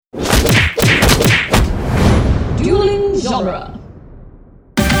genre.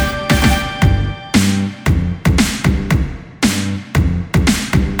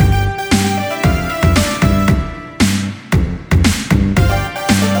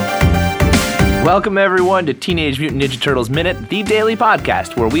 Welcome, everyone, to Teenage Mutant Ninja Turtles Minute, the daily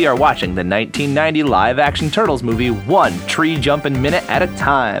podcast where we are watching the 1990 live-action Turtles movie one tree-jumping minute at a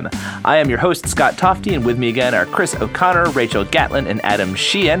time. I am your host, Scott Tofty, and with me again are Chris O'Connor, Rachel Gatlin, and Adam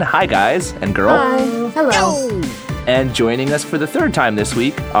Sheehan. Hi, guys and girl. Hi. Hello. And joining us for the third time this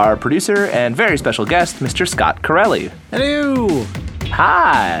week, our producer and very special guest, Mr. Scott Corelli. Hello.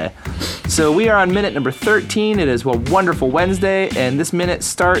 Hi. So we are on minute number 13. It is a wonderful Wednesday, and this minute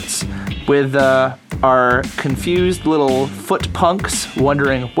starts with our confused little foot punks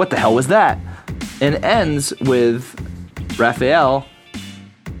wondering, what the hell was that? And ends with Raphael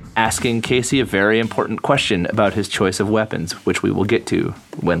asking Casey a very important question about his choice of weapons, which we will get to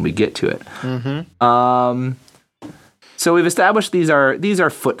when we get to it. Mm-hmm. So we've established these are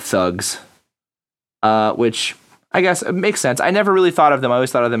foot thugs, which I guess it makes sense. I never really thought of them. I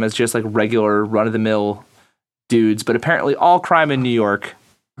always thought of them as just like regular run-of-the-mill dudes, but apparently all crime in New York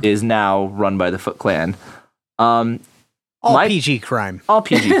is now run by the Foot Clan. All PG crime. All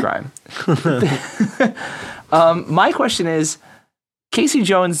PG crime. My question is, Casey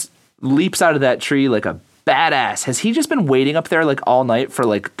Jones leaps out of that tree like a badass. Has he just been waiting up there like all night for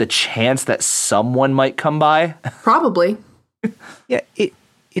like the chance that someone might come by? Probably. Yeah,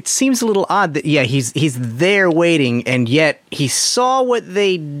 it seems a little odd that he's there waiting, and yet he saw what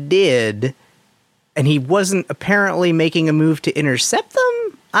they did, and he wasn't apparently making a move to intercept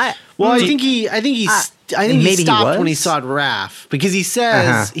them. I think he stopped when he saw Raph, because he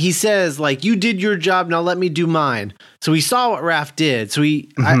says like, you did your job, now let me do mine. So he saw what Raph did. So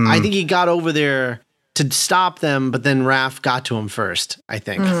I think he got over there to stop them, but then Raph got to him first, I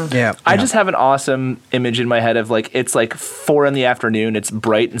think. Yeah. I just have an awesome image in my head of like, it's like 4 p.m, it's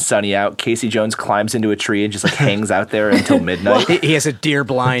bright and sunny out. Casey Jones climbs into a tree and just like hangs out there until midnight. He has a deer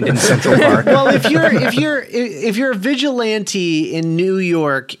blind in Central Park. Well, if you're a vigilante in New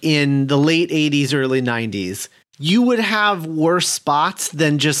York in the late 80s, early 90s, you would have worse spots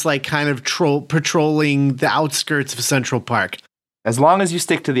than just like kind of patrolling the outskirts of Central Park. As long as you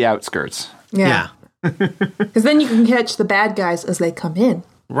stick to the outskirts. Yeah. Because then you can catch the bad guys as they come in.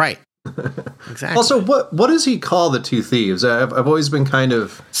 Right. Exactly. Also, what does he call the two thieves? I've always been kind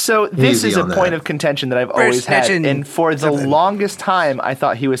of so this is a point of contention that I've always had, and for the longest time I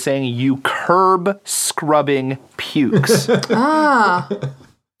thought he was saying you curb scrubbing pukes. And I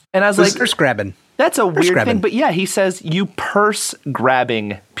was like, purse grabbing. That's a weird thing, but yeah, he says you purse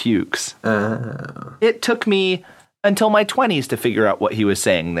grabbing pukes. It took me until my 20s to figure out what he was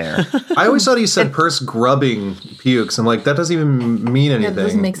saying there. I always thought he said purse grubbing pukes. I'm like, that doesn't even mean anything. That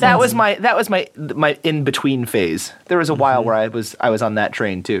doesn't make sense. That was my in between phase. There was a while where I was on that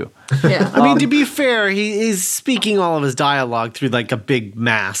train too. Yeah. I mean, to be fair, he is speaking all of his dialogue through like a big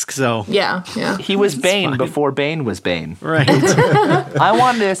mask. So Yeah. He was Bane before Bane was Bane. Right. I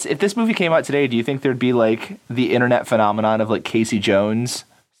want this. If this movie came out today, do you think there'd be like the internet phenomenon of like Casey Jones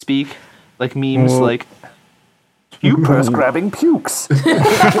speak, like memes, like you purse grabbing pukes? God.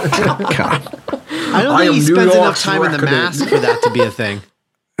 I don't think he spends enough time in the mask for that to be a thing.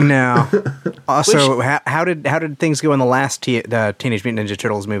 No. Also, how did things go in the last the Teenage Mutant Ninja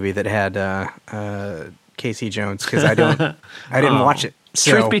Turtles movie that had Casey Jones? Because I didn't watch it.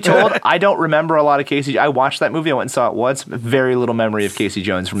 So. Truth be told, I don't remember a lot of Casey. I watched that movie. I went and saw it once. Very little memory of Casey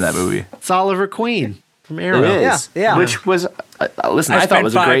Jones from that movie. It's Oliver Queen from Arrow. It is. Yeah. Which was listen. I thought it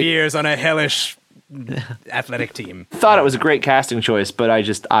was a great years on a hellish athletic team. Thought it was a great casting choice, but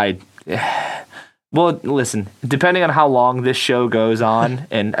well, listen, depending on how long this show goes on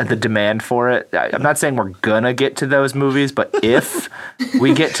and the demand for it, I'm not saying we're gonna get to those movies, but if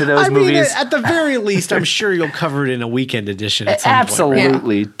we get to those movies, at the very least, I'm sure you'll cover it in a weekend edition at some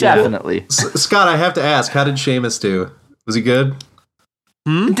absolutely, point. definitely. Scott, I have to ask, how did Seamus do? Was he good?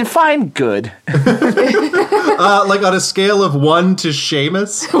 Define good. Like on a scale of 1 to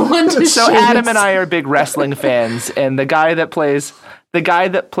Seamus? So Adam and I are big wrestling fans, and the guy that plays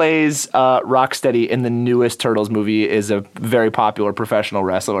Rocksteady in the newest Turtles movie is a very popular professional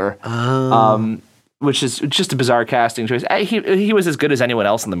wrestler. Which is just a bizarre casting choice. He was as good as anyone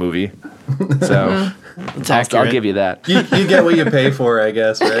else in the movie, so I'll give you that. You get what you pay for, I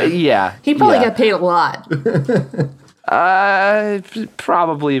guess, right? Yeah, He probably got paid a lot.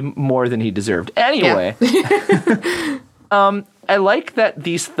 Probably more than he deserved. Anyway, I like that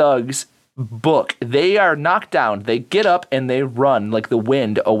these thugs book. They are knocked down. They get up and they run like the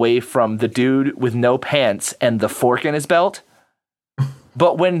wind away from the dude with no pants and the fork in his belt.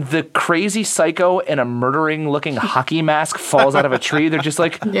 But when the crazy psycho in a murdering-looking hockey mask falls out of a tree, they're just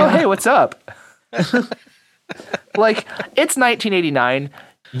like, oh, hey, what's up? Like, it's 1989.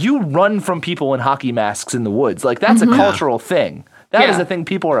 You run from people in hockey masks in the woods. Like, that's a cultural thing. That is a thing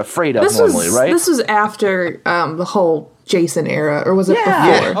people are afraid of normally, right? This was after the whole Jason era, or was it before?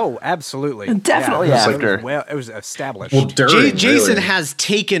 Yeah. Oh, absolutely. Definitely after. It was established. Well, during, Jason really. has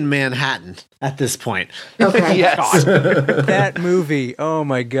taken Manhattan at this point. Okay. Yes. That movie. Oh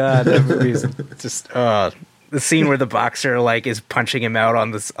my god, that movie is just the scene where the boxer like is punching him out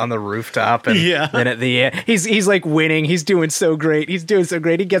on the rooftop, and then at the end he's like winning. He's doing so great. He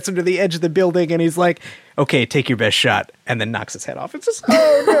gets him to the edge of the building, and he's like, "Okay, take your best shot," and then knocks his head off. It's just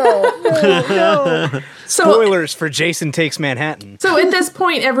no. Spoilers for Jason Takes Manhattan. So at this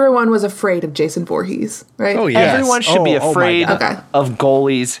point, everyone was afraid of Jason Voorhees, right? Oh yeah. Everyone should be afraid Okay. of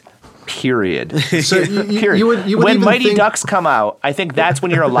goalies. Period. So Period. you would when even Mighty think Ducks come out, I think that's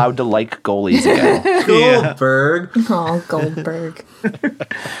when you're allowed to like goalies again. Goldberg. Oh, Goldberg.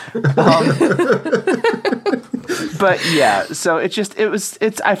 But yeah, so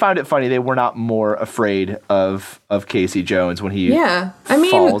I found it funny they were not more afraid of Casey Jones when he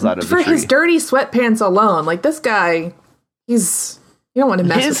falls out of the for tree. his dirty sweatpants alone, like this guy, you don't want to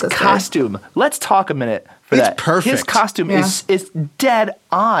mess His with this costume. Let's talk a minute for It's that. perfect. His costume is dead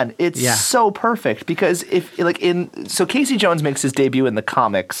on. It's Yeah. so perfect because so Casey Jones makes his debut in the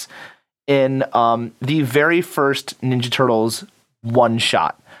comics in the very first Ninja Turtles one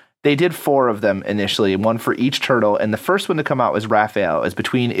shot. They did 4 of them initially, one for each turtle, and the first one to come out was Raphael. It was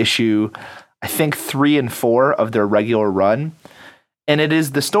between issue, I think, 3 and 4 of their regular run, and it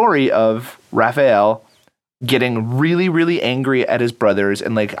is the story of Raphael getting really, really angry at his brothers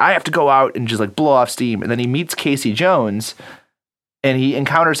and like, I have to go out and just like blow off steam. And then he meets Casey Jones and he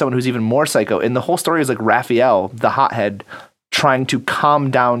encounters someone who's even more psycho. And the whole story is like Raphael, the hothead, trying to calm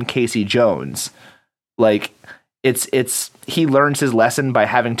down Casey Jones. Like he learns his lesson by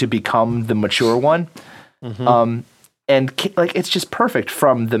having to become the mature one. And like, it's just perfect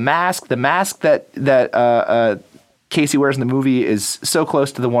from the mask that Casey wears in the movie is so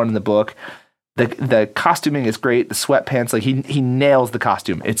close to the one in the book. The costuming is great. The sweatpants, like he nails the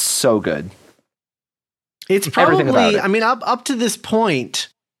costume. It's so good. It's Everything about probably, it. I mean, up to this point,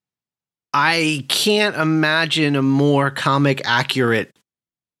 I can't imagine a more comic accurate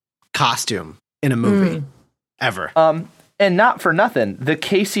costume in a movie ever. And not for nothing, the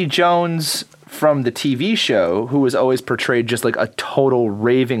Casey Jones from the TV show, who was always portrayed just like a total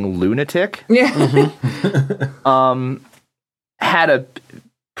raving lunatic, had a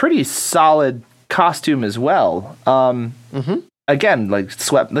pretty solid costume as well. Again, like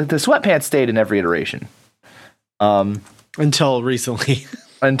the sweatpants stayed in every iteration. Until recently.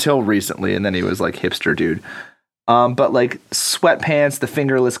 And then he was like hipster dude. But like sweatpants, the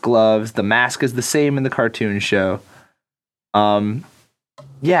fingerless gloves, the mask is the same in the cartoon show.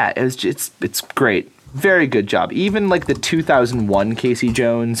 Yeah, it's great. Very good job. Even like the 2001 Casey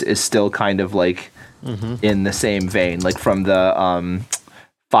Jones is still kind of like in the same vein, like from the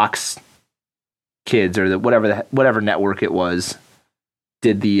Fox Kids or the whatever network it was,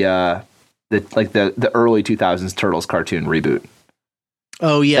 did the early 2000s Turtles cartoon reboot.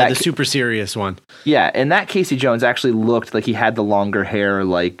 Oh yeah, the super serious one. Yeah, and that Casey Jones actually looked like he had the longer hair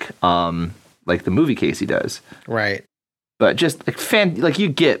like the movie Casey does. Right. But just like you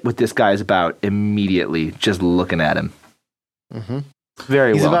get what this guy's about immediately just looking at him.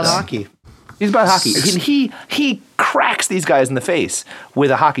 Very He's well about done. hockey. He's about hockey. He cracks these guys in the face with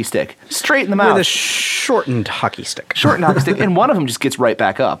a hockey stick, straight in the mouth. With a shortened hockey stick. And one of them just gets right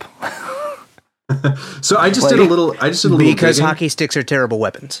back up. So I just did a little because digging. hockey sticks are terrible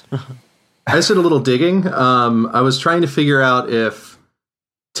weapons. I just did a little digging. I was trying to figure out if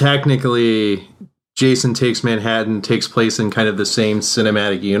technically Jason Takes Manhattan takes place in kind of the same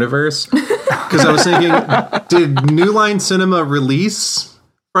cinematic universe. Because I was thinking, did New Line Cinema release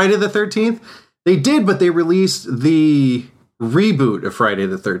Friday the 13th? They did, but they released the reboot of Friday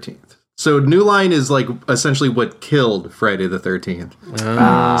the 13th. So New Line is like essentially what killed Friday the 13th.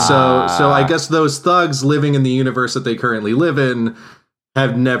 So I guess those thugs living in the universe that they currently live in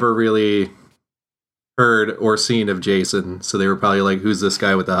have never really heard or seen of Jason. So they were probably like, who's this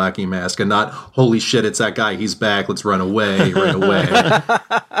guy with the hockey mask? And not, holy shit, it's that guy. He's back. Let's run away right away.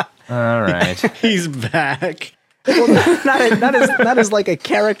 All right. He's back. Well, not as like a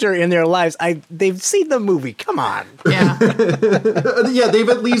character in their lives. They've seen the movie. Come on. Yeah. Yeah, they've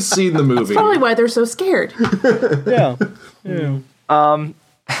at least seen the movie. Probably why they're so scared. Yeah.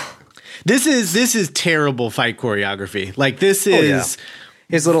 This is terrible fight choreography. Like this is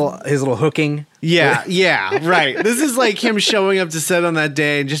his little hooking. Yeah, right. This is like him showing up to set on that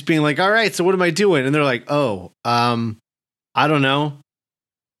day and just being like, all right, so what am I doing? And they're like, I don't know.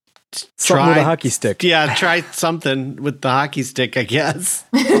 Something with a hockey stick. Yeah, try something with the hockey stick, I guess.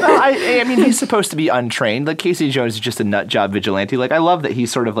 I mean, he's supposed to be untrained. Like, Casey Jones is just a nut job vigilante. Like, I love that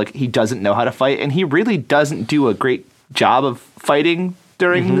he's sort of like, he doesn't know how to fight, and he really doesn't do a great job of fighting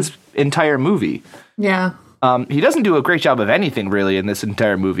during this entire movie. Yeah. He doesn't do a great job of anything, really, in this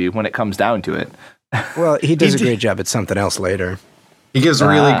entire movie when it comes down to it. Well, he does a great job at something else later. He gives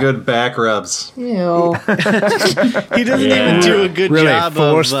really good back rubs. Ew. He doesn't even do a good really job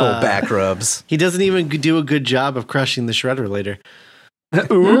forceful back rubs. He doesn't even do a good job of crushing the Shredder later.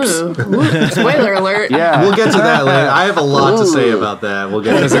 Oops. Spoiler alert. Yeah. We'll get to that later. I have a lot to say about that. We'll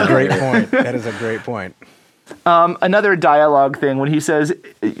get to that. That is a great point. Another dialogue thing when he says,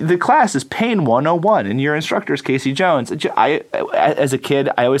 the class is Pain 101 and your instructor is Casey Jones. As a kid,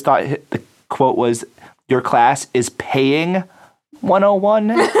 I always thought the quote was, your class is paying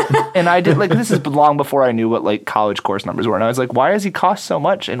 101. And I did, like, this is long before I knew what, like, college course numbers were. And I was like, why does he cost so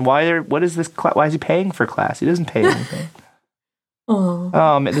much? And why is he paying for class? He doesn't pay anything.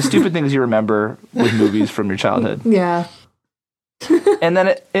 The stupid things you remember with movies from your childhood. Yeah. And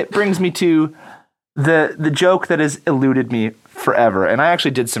then it brings me to the joke that has eluded me forever. And I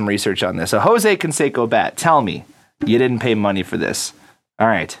actually did some research on this. So Jose Canseco Bat, tell me you didn't pay money for this. All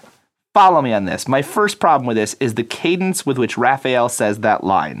right. Follow me on this. My first problem with this is the cadence with which Raphael says that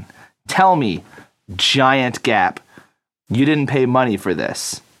line. Tell me, giant gap, you didn't pay money for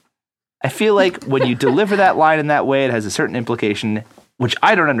this. I feel like when you deliver that line in that way, it has a certain implication, which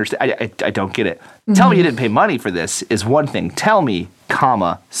I don't understand. I don't get it. Mm-hmm. Tell me you didn't pay money for this is one thing. Tell me,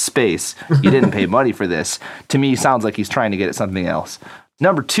 comma, space, you didn't pay money for this. To me, sounds like he's trying to get at something else.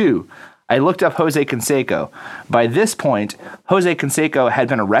 Number two, I looked up Jose Canseco. By this point, Jose Canseco had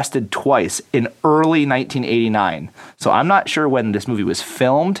been arrested twice in early 1989. So I'm not sure when this movie was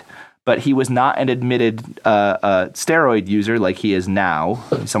filmed, but he was not an admitted steroid user like he is now,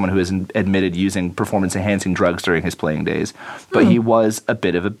 someone who is admitted using performance-enhancing drugs during his playing days. But he was a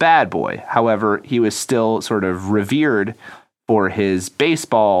bit of a bad boy. However, he was still sort of revered for his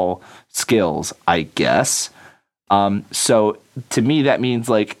baseball skills, I guess. So to me, that means,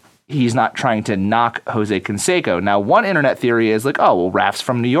 like, he's not trying to knock Jose Canseco. Now, one internet theory is like, oh, well, Raph's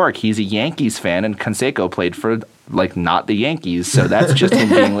from New York. He's a Yankees fan, and Canseco played for, like, not the Yankees. So that's just him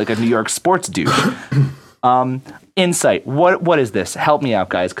being, like, a New York sports douche. Insight. What is this? Help me out,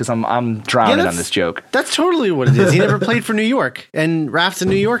 guys, because I'm drowning on this joke. That's totally what it is. He never played for New York, and Raph's a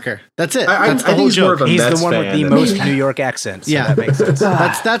New Yorker. That's it. That's the whole joke. He's the one with the most New York accents. So that makes sense.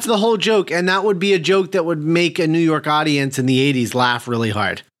 That's the whole joke, and that would be a joke that would make a New York audience in the 80s laugh really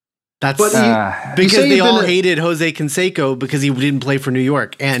hard. That's because they all hated Jose Canseco because he didn't play for New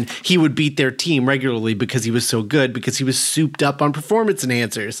York, and he would beat their team regularly because he was so good, because he was souped up on performance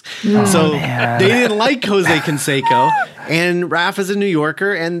enhancers. They didn't like Jose Canseco, and Raph is a New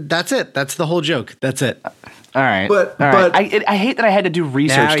Yorker, and that's it. That's the whole joke. That's it. All right. But I hate that I had to do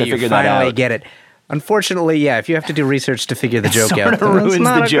research to figure that out. I get it. Unfortunately, yeah, if you have to do research to figure the joke out, it ruins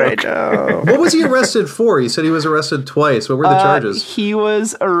the joke. What was he arrested for? You said he was arrested twice. What were the charges? He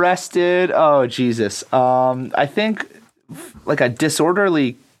was arrested, oh, Jesus. I think like a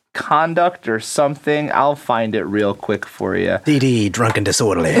disorderly conduct or something. I'll find it real quick for you. DD, drunk and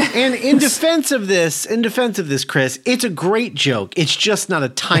disorderly. And in defense of this, Chris, it's a great joke. It's just not a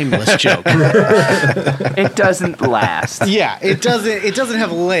timeless joke. It doesn't last. Yeah, it doesn't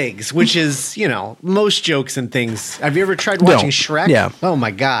have legs, which is, most jokes and things. Have you ever tried watching Shrek? Yeah. Oh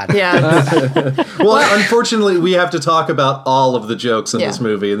my God. Yeah. Well, unfortunately, we have to talk about all of the jokes in this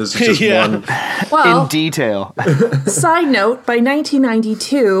movie. This is just one. Well, in detail. Side note, by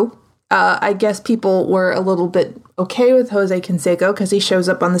 1992, I guess people were a little bit okay with Jose Canseco because he shows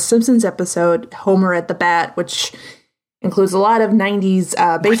up on the Simpsons episode Homer at the Bat, which includes a lot of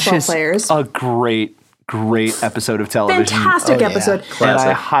 90s baseball players. A great episode of television. Fantastic episode. And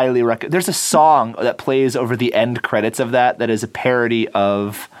I highly recommend. There's a song that plays over the end credits of that is a parody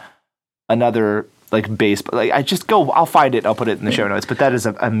of another like baseball. Like, I'll find it and I'll put it in the show notes. But that is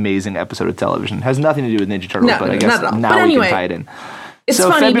an amazing episode of television. It has nothing to do with Ninja Turtles, but I guess now we can tie it in. It's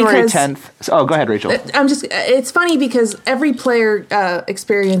so funny February because 10th. Oh, go ahead, Rachel. It's funny because every player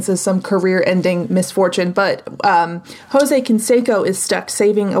experiences some career-ending misfortune, but Jose Canseco is stuck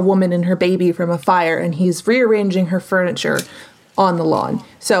saving a woman and her baby from a fire, and he's rearranging her furniture on the lawn.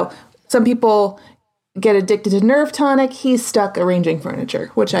 So some people get addicted to Nerve Tonic. He's stuck arranging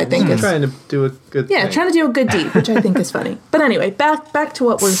furniture, which I think is trying to do a good thing. trying to do a good deed, which I think is funny. But anyway, back to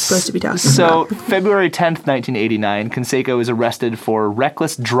what we're supposed to be talking about. So, February 10th, 1989, Canseco is arrested for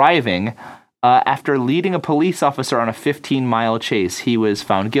reckless driving after leading a police officer on a 15-mile chase. He was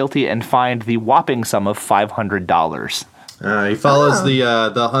found guilty and fined the whopping sum of $500. He follows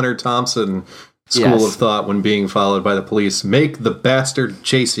the Hunter Thompson school of thought when being followed by the police. Make the bastard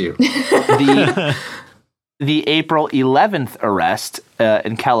chase you. The April 11th arrest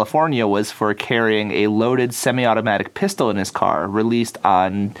in California was for carrying a loaded semi-automatic pistol in his car, released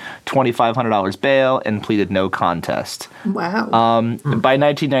on $2,500 bail, and pleaded no contest. Wow. By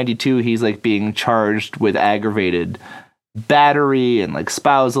 1992, he's like being charged with aggravated battery and like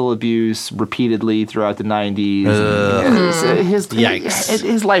spousal abuse repeatedly throughout the 90s.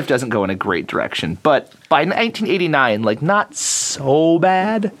 His life doesn't go in a great direction. But by 1989, like not so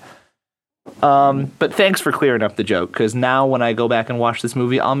bad. But thanks for clearing up the joke, because now when I go back and watch this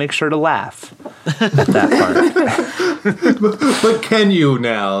movie, I'll make sure to laugh at that part. But can you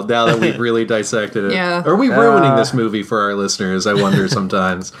now that we've really dissected it? Yeah. Are we ruining this movie for our listeners? I wonder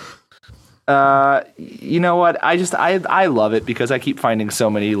sometimes. You know what? I love it because I keep finding so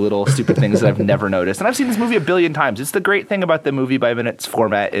many little stupid things that I've never noticed. And I've seen this movie a billion times. It's the great thing about the movie by minutes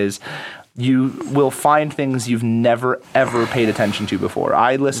format is you will find things you've never, ever paid attention to before.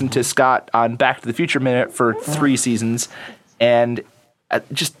 I listened to Scott on Back to the Future Minute for 3 seasons, and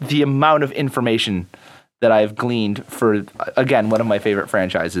just the amount of information that I've gleaned for, again, one of my favorite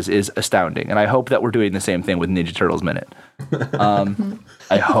franchises is astounding. And I hope that we're doing the same thing with Ninja Turtles Minute.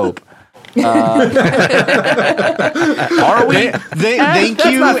 I hope. Are we? Thank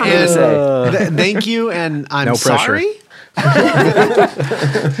you, and I'm no sorry.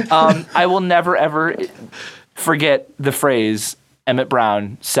 I will never ever forget the phrase Emmett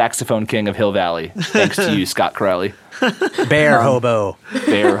Brown, saxophone king of Hill Valley. Thanks to you, Scott Corelli. Bear hobo.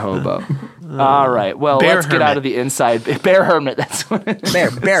 Bear hobo. All right. Well, let's get out of the inside. Bear hermit. That's what it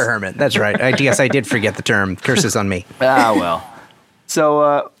is. Bear hermit. That's right. I guess I did forget the term. Curses on me. Well.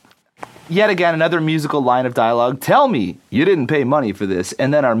 So, yet again, another musical line of dialogue. Tell me you didn't pay money for this.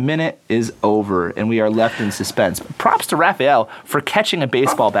 And then our minute is over, and we are left in suspense. Props to Raphael for catching a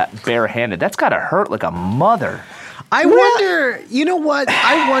baseball bat barehanded. That's got to hurt like a mother. I wonder, you know what?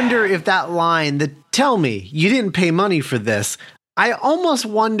 I wonder if that line, the tell me you didn't pay money for this, I almost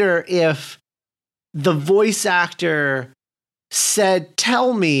wonder if the voice actor said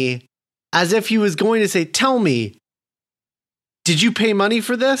tell me as if he was going to say, tell me, did you pay money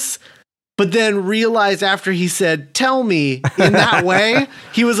for this? But then realized after he said, tell me in that way,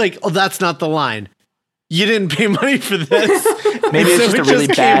 he was like, oh, that's not the line. You didn't pay money for this. Maybe it's just a really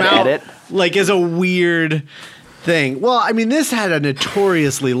bad edit. Like as a weird thing. Well, I mean, this had a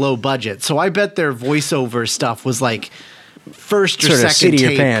notoriously low budget. So I bet their voiceover stuff was like first or sort of second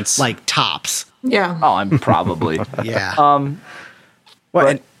take, pants. like tops. Yeah. Oh, I'm probably. Yeah.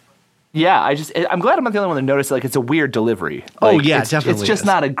 Yeah, I'm glad I'm not the only one that noticed, like, it's a weird delivery. Like, definitely. It's just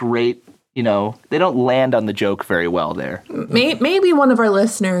not a great, they don't land on the joke very well there. Maybe one of our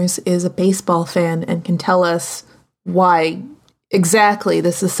listeners is a baseball fan and can tell us why exactly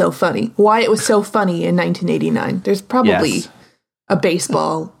this is so funny. Why it was so funny in 1989. There's probably a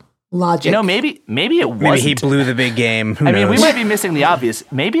baseball logic. Maybe it wasn't. Maybe he blew the big game. Who knows? We might be missing the obvious.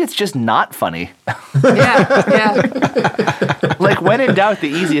 Maybe it's just not funny. Yeah. Like, when in doubt, the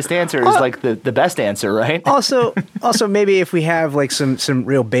easiest answer is like the best answer, right? Also, maybe if we have like some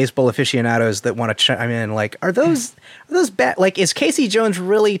real baseball aficionados that want to chime in, like, are those bat? Like, is Casey Jones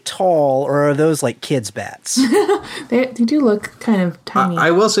really tall, or are those like kids' bats? They do look kind of tiny.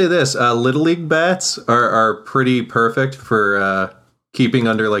 I will say this: Little League bats are pretty perfect for keeping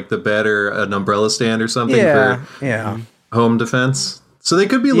under like the bed or an umbrella stand or something for home defense. So they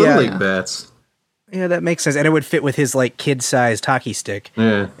could be Little League bats. Yeah, that makes sense. And it would fit with his like kid-sized hockey stick.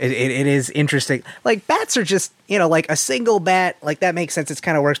 Yeah. It is interesting. Like, bats are just, like a single bat, like that makes sense. It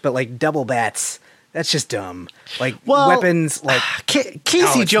kind of works, but like double bats, that's just dumb. Like, weapons, like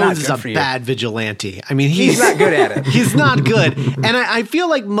Casey Jones is a bad vigilante. I mean, he's not good at it. He's not good. And I feel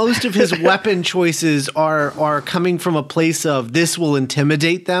like most of his weapon choices are coming from a place of this will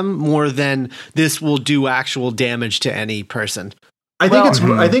intimidate them more than this will do actual damage to any person. I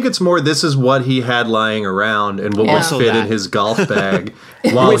think it's more this is what he had lying around and what would fit in his golf bag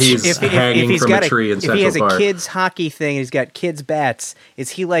while he's hanging from a tree in Central Park. If he has a kids hockey thing and he's got kids bats, is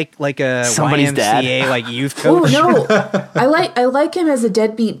he like a somebody's YMCA dad? like youth coach? Oh no, I like him as a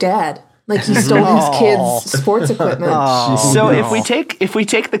deadbeat dad. Like he stole his kids' sports equipment. So if we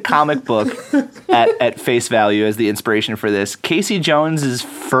take the comic book at face value as the inspiration for this, Casey Jones's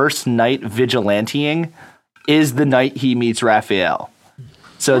first night vigilanteing is the night he meets Raphael.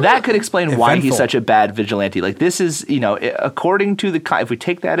 So that could explain why he's such a bad vigilante. Like this is, according to if we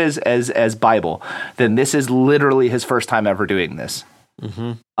take that as Bible, then this is literally his first time ever doing this.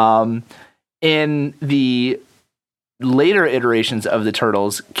 Mm-hmm. In the later iterations of the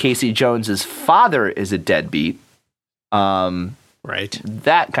Turtles, Casey Jones's father is a deadbeat. Right.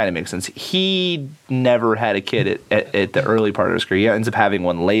 That kind of makes sense. He never had a kid at the early part of his career. He ends up having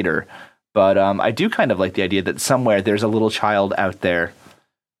one later. But I do kind of like the idea that somewhere there's a little child out there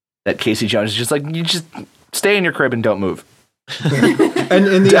that Casey Jones is just like, you just stay in your crib and don't move.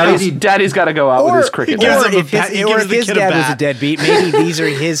 and the Daddy's got to go out with his cricket. If his dad was a deadbeat,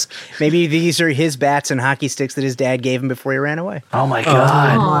 maybe these are his bats and hockey sticks that his dad gave him before he ran away. Oh my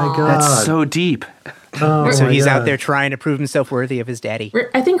god! Oh my god! That's so deep. So he's out there trying to prove himself worthy of his daddy.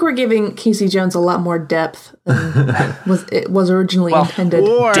 I think we're giving Casey Jones a lot more depth than was originally intended.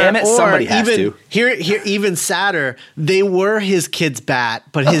 Damn it, somebody has to. Here, even sadder, they were his kid's bat,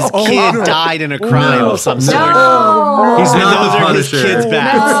 but his kid died in a crime of some sort. No. He's not those are his kid's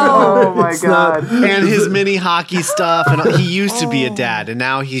bats. Oh my god! And his mini hockey stuff, and he used to be a dad, and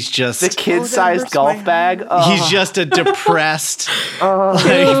now he's just the kid-sized golf bag. He's just a depressed.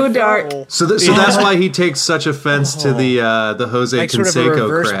 Too dark. So that's why he takes such offense to the Jose like Canseco sort of a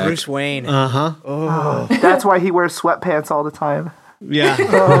reverse crack. Bruce Wayne. That's why he wears sweatpants all the time. Yeah.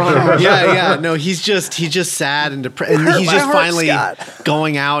 Yeah. No, he's just sad and depressed. And he's just finally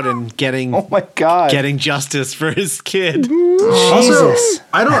going out and getting getting justice for his kid. Also,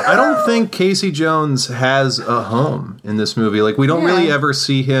 I don't think Casey Jones has a home in this movie. Like we don't really ever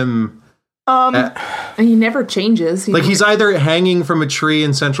see him. And he never changes. He's either hanging from a tree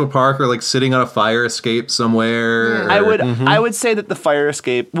in Central Park or like sitting on a fire escape somewhere. Yeah. I would say that the fire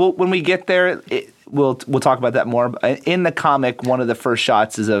escape. Well, when we get there, we'll talk about that more. In the comic, one of the first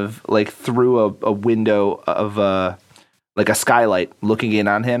shots is of like through a window of like a skylight looking in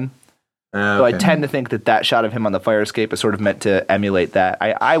on him. So I tend to think that shot of him on the fire escape is sort of meant to emulate that.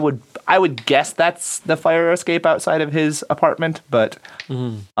 I would guess that's the fire escape outside of his apartment, but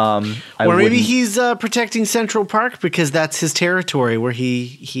or maybe he's protecting Central Park because that's his territory where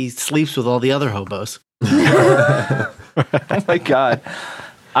he sleeps with all the other hobos. Oh my god.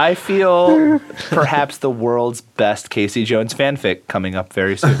 I feel perhaps the world's best Casey Jones fanfic coming up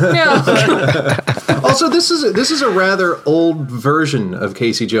very soon. Also, this is a rather old version of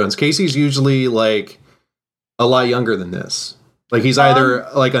Casey Jones. Casey's usually like a lot younger than this. Like he's either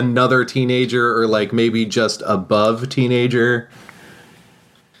like another teenager or like maybe just above teenager.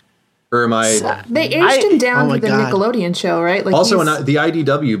 Or am I? They aged him down to the Nickelodeon show, right? Like also, in the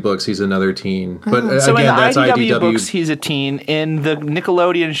IDW books, he's another teen. But so again, in the that's IDW books, he's a teen. In the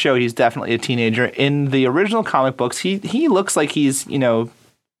Nickelodeon show, he's definitely a teenager. In the original comic books, he looks like he's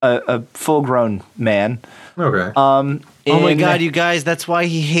a full-grown man. Okay. Oh my god, you guys! That's why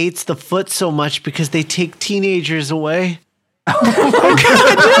he hates the Foot so much because they take teenagers away. Oh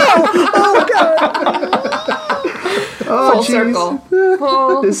god! Full circle.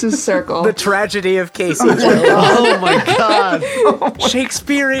 This is circle. The tragedy of Casey Jones. Oh my god.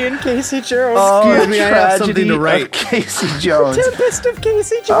 Shakespearean Casey Jones. Excuse me, I have something to write. Casey Jones. Tempest of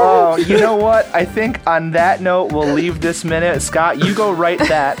Casey Jones. Oh, you know what? I think on that note, we'll leave this minute. Scott, you go write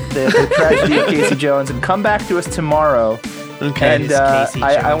the tragedy of Casey Jones and come back to us tomorrow. Okay. And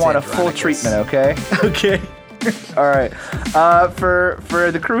I want a full treatment, okay? Okay. All right.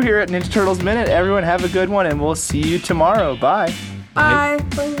 For the crew here at Ninja Turtles Minute, everyone have a good one, and we'll see you tomorrow. Bye. Bye.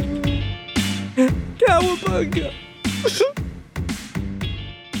 Cowabunga.